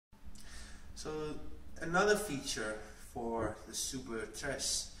So another feature for the Super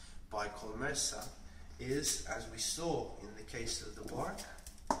Tres by Kolmer is, as we saw in the case of the bar,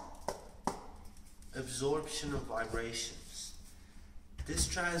 absorption of vibrations. This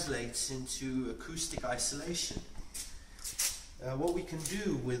translates into acoustic isolation. What we can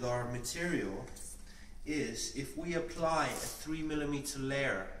do with our material is, if we apply a 3mm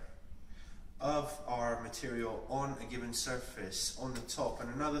layer of our material on a given surface on the top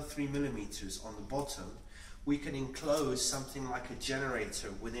and another 3mm on the bottom, we can enclose something like a generator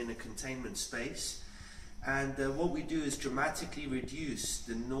within a containment space, and what we do is dramatically reduce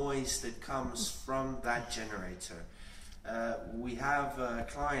the noise that comes from that generator. We have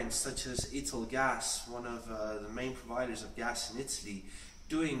clients such as Italgas, one of the main providers of gas in Italy,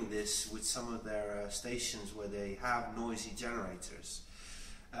 doing this with some of their stations where they have noisy generators.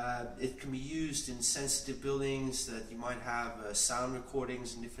 It can be used in sensitive buildings that you might have sound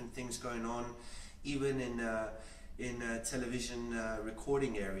recordings and different things going on, even in television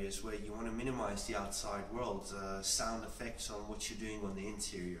recording areas where you want to minimize the outside world, sound effects on what you're doing on the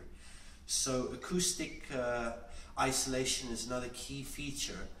interior. So acoustic isolation is another key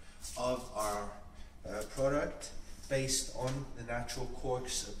feature of our product, based on the natural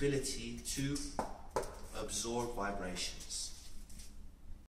cork's ability to absorb vibrations.